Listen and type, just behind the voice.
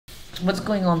What's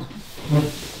going on?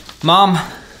 Mom,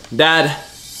 Dad,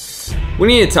 we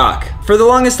need to talk. For the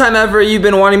longest time ever, you've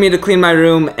been wanting me to clean my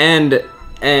room, and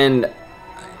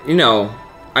you know,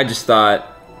 I just thought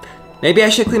maybe I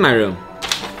should clean my room.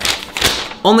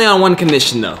 Only on one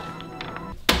condition, though.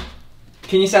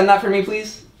 Can you send that for me,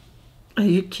 please? Are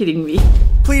you kidding me?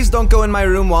 Please don't go in my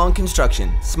room while in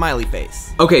construction. Smiley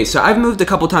face. Okay, so I've moved a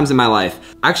couple times in my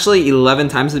life. Actually, 11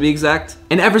 times to be exact.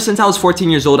 And ever since I was 14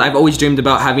 years old, I've always dreamed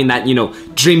about having that, you know,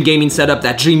 dream gaming setup,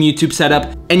 that dream YouTube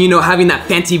setup, and you know, having that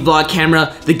fancy vlog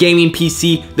camera, the gaming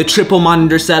PC, the triple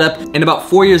monitor setup. And about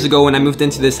 4 years ago when I moved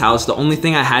into this house, the only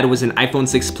thing I had was an iPhone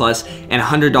 6 Plus and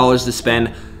 $100 to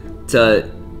spend to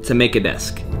make a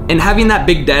desk. And having that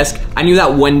big desk, I knew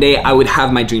that one day I would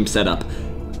have my dream setup.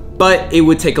 But it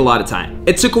would take a lot of time.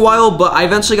 It took a while, but I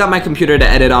eventually got my computer to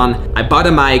edit on. I bought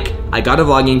a mic, I got a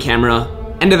vlogging camera,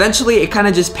 and eventually it kind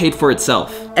of just paid for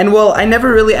itself. And well, I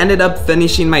never really ended up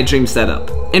finishing my dream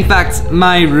setup. In fact,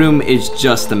 my room is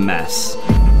just a mess.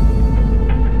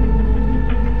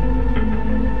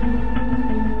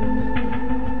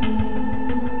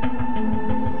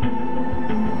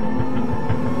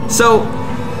 So,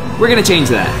 we're gonna change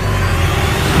that.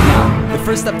 The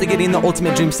first step to getting the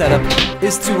ultimate dream setup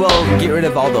is to, well, get rid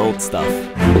of all the old stuff.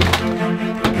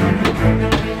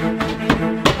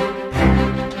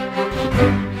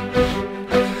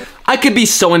 I could be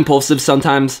so impulsive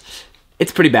sometimes.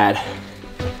 It's pretty bad.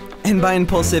 And by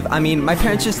impulsive, I mean my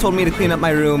parents just told me to clean up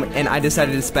my room and I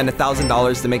decided to spend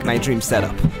 $1,000 to make my dream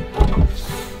setup.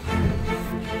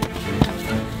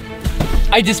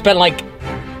 I just spent like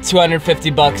 250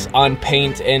 bucks on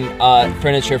paint and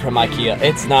furniture from IKEA.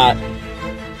 It's not.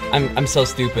 I'm so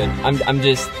stupid. I'm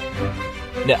just.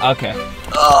 Yeah, okay.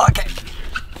 Oh, okay.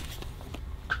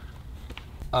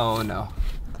 Oh no.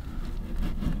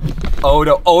 Oh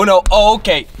no. Oh no. Oh,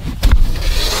 okay.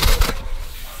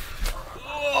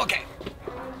 Okay.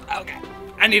 Okay.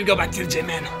 I need to go back to the gym,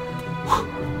 man.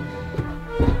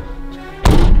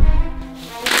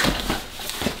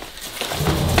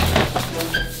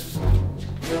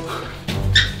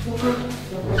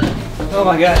 Oh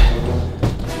my god.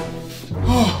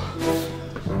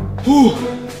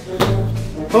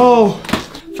 Oh.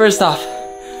 First off,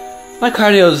 my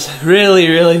cardio is really,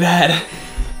 really bad.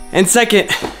 And second,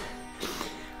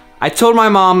 I told my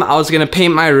mom I was gonna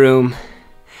paint my room,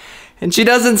 and she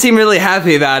doesn't seem really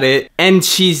happy about it. And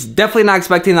she's definitely not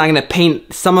expecting that I'm gonna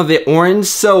paint some of it orange,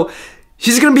 so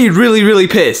she's gonna be really, really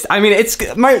pissed. I mean,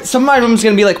 some of my room's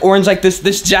gonna be like orange, like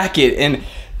this jacket, and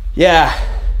yeah.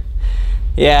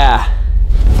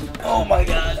 Oh my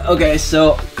god. Okay,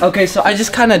 so I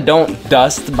just kind of don't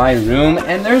dust my room,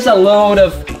 and there's a load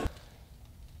of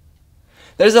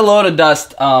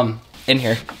dust in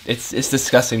here. It's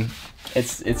disgusting.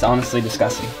 It's honestly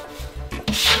disgusting.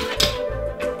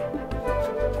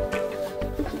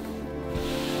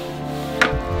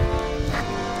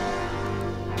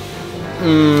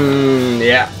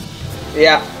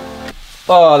 Yeah.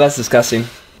 Oh, that's disgusting.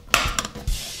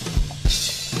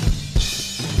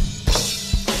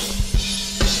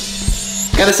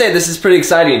 Gotta say, this is pretty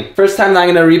exciting. First time that I'm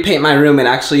gonna repaint my room and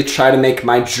actually try to make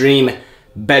my dream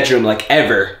bedroom like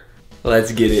ever.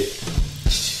 Let's get it.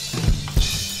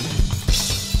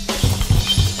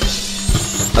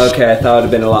 Okay, I thought it would have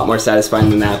been a lot more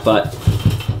satisfying than that, but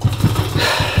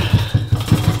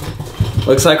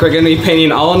looks like we're gonna be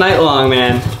painting all night long,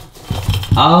 man.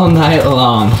 All night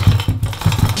long.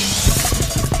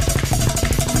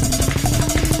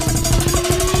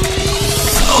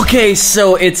 Okay,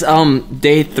 so it's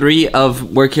day 3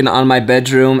 of working on my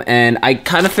bedroom, and I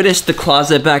kind of finished the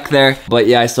closet back there, but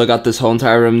yeah, I still got this whole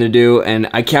entire room to do, and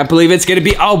I can't believe it's gonna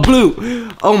be all blue.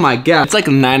 Oh my god. It's like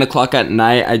 9 o'clock at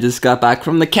night. I just got back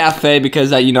from the cafe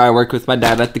because you know, I work with my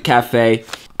dad at the cafe.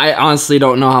 I honestly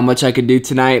don't know how much I could do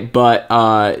tonight, but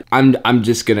I'm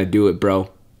just gonna do it, bro.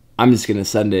 I'm just gonna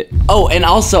send it. Oh, and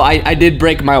also I did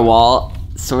break my wall,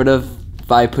 sort of,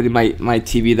 by putting my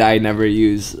TV that I never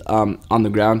use on the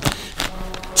ground.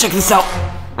 Check this out.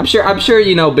 I'm sure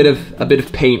you know a bit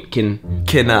of paint can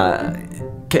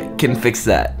fix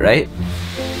that, right?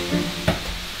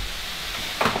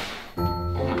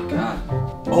 Oh my god.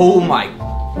 Oh my.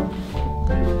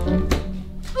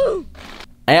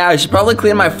 Yeah, I should probably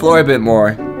clean my floor a bit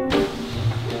more.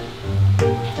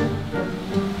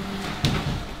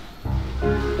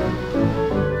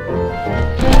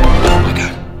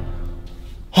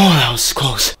 Oh, that was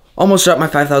close. Almost dropped my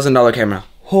 $5,000 camera.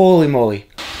 Holy moly.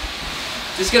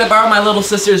 Just gonna borrow my little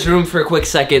sister's room for a quick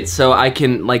second so I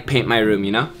can like paint my room,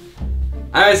 you know?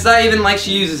 It's not even like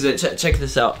she uses it. Check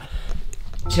this out.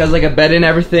 She has like a bed and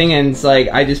everything, and it's like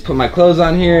I just put my clothes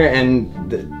on here, and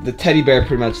the teddy bear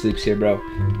pretty much sleeps here, bro.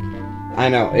 I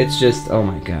know, it's just, oh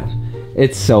my god.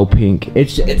 It's so pink.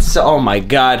 It's so, oh my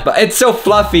god, but it's so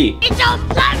fluffy. It's so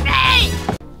fluffy!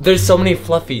 There's so many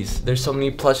fluffies. There's so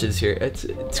many plushes here.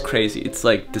 It's crazy. It's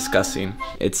like disgusting.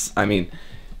 It's, I mean,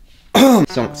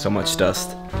 so much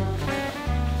dust.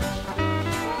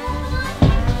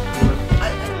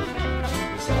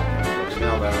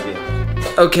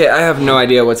 Okay, I have no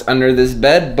idea what's under this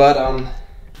bed, but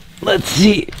let's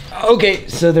see. Okay,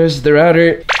 so there's the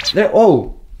router. There,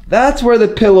 oh, that's where the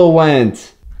pillow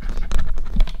went.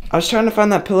 I was trying to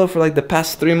find that pillow for like the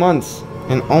past 3 months,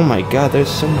 and oh my god,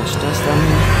 there's so much dust on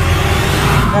here.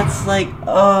 That's like,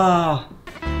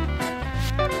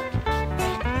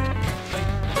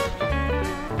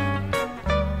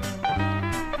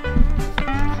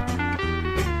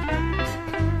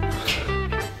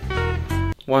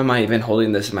 Why am I even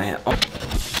holding this in my hand? Oh.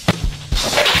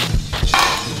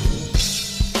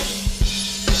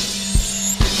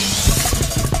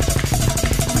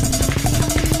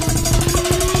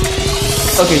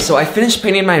 Okay, so I finished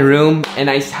painting my room and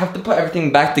I have to put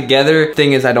everything back together.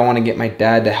 Thing is, I don't want to get my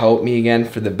dad to help me again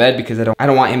for the bed because I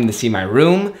don't want him to see my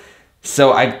room.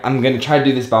 So I'm gonna try to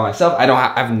do this by myself. I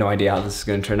have no idea how this is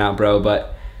gonna turn out, bro,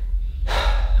 but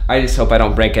I just hope I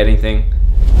don't break anything.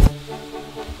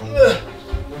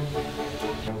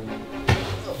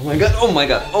 Oh my god, oh my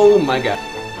god, oh my god.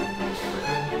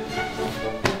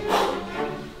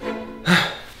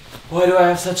 Why do I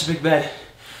have such a big bed?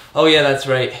 Oh yeah, that's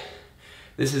right.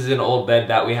 This is an old bed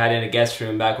that we had in a guest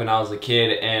room back when I was a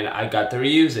kid, and I got to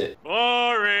reuse it.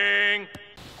 Boring!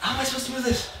 How am I supposed to move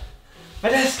this? My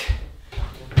desk!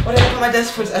 Why did I put my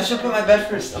desk first? I should put my bed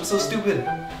first. I'm so stupid.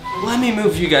 Let me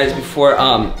move you guys before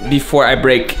I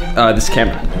break this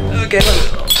camera. Okay.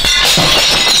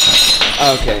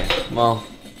 Okay, well,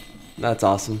 that's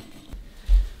awesome.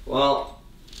 Well,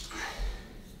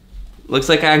 looks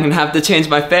like I'm gonna have to change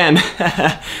my fan.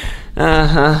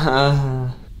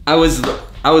 I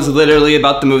was literally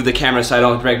about to move the camera so I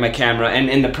don't break my camera, and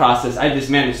in the process I just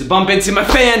managed to bump into my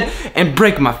fan and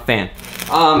break my fan.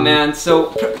 Oh man,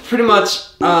 so pretty much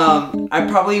I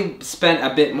probably spent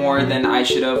a bit more than I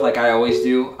should have, like I always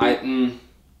do.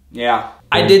 Yeah.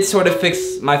 I did sort of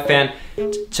fix my fan.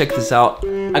 Check this out.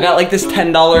 I got like this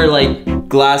 $10 like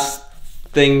glass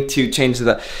thing to change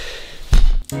the...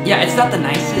 Yeah, it's not the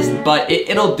nicest, but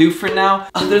it'll do for now.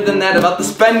 Other than that, about the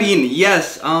spending,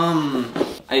 yes,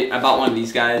 I bought one of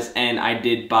these guys, and I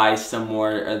did buy some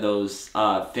more of those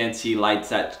fancy lights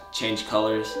that change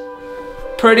colors.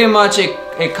 Pretty much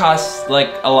it costs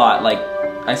like a lot. Like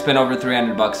I spent over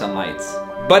 300 bucks on lights.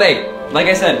 But hey, like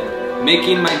I said,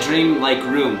 making my dream like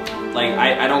room. Like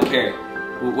I don't care.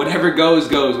 Whatever goes,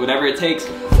 goes. Whatever it takes,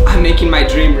 I'm making my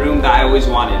dream room that I always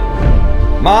wanted.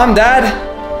 Mom, Dad,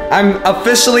 I'm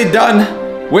officially done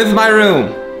with my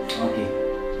room. Okay.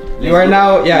 You are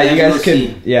now, yeah, you guys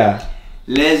can, yeah.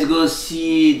 Let's go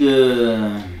see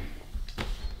the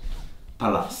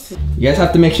palace. You guys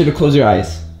have to make sure to close your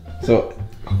eyes. So,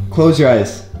 close your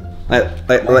eyes.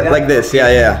 Like this,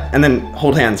 yeah. And then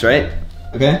hold hands, right?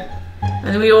 Okay?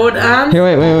 And we hold hands. Here,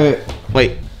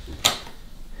 wait.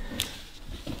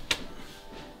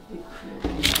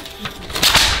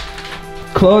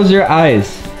 Close your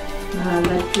eyes.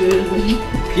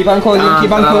 Keep on closing,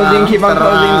 keep on closing, keep on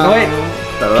closing. Wait.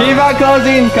 Keep on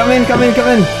closing. Come in.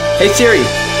 Hey Siri,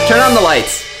 turn on the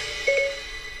lights.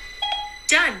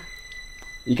 Done.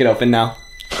 You can open now.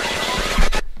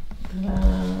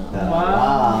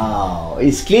 Wow.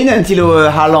 It's clean until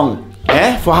how long?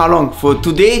 Eh? For how long? For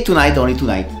today, tonight, only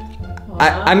tonight.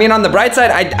 I mean, on the bright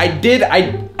side, I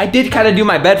did kind of do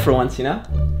my bed for once, you know?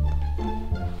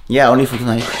 Yeah, only for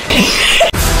tonight.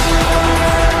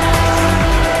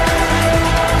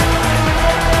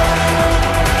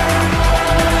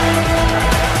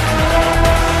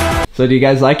 So do you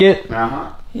guys like it?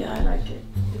 Uh-huh. Yeah, I like it.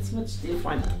 It's much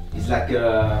different. It's like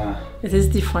It is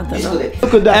different. I know.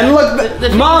 Look at that. And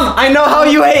look, Mom, I know how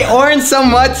you hate orange so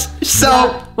much. So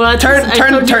Yeah. Well, turn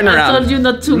around. I told you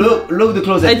not to. Look the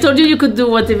closet. I told you could do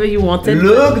whatever you wanted.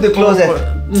 Look the closet.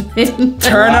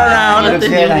 Turn around. Looks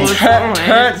very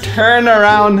nice. Turn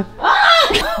around.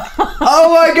 Oh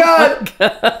my god.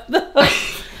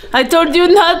 I told you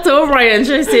not orange.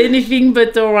 I say anything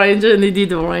but orange, and I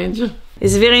did orange.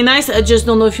 It's very nice. I just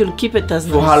don't know if you'll keep it as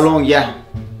nice. For how long? Yeah.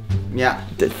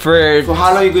 For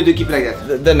how long are you going to keep it like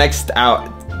that? the next hour.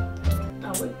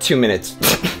 2 minutes.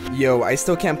 Yo, I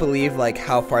still can't believe like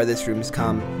how far this room's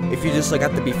come. If you just look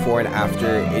at the before and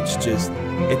after, it's just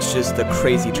a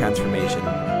crazy transformation.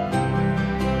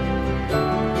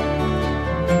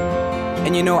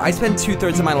 And you know, I spent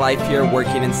 2/3 of my life here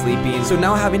working and sleeping, so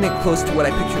now having it close to what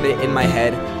I pictured it in my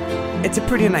head, it's a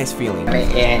pretty nice feeling.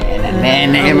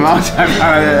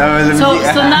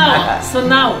 So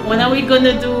now, when are you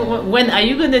gonna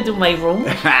do my room?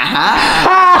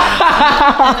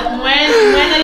 when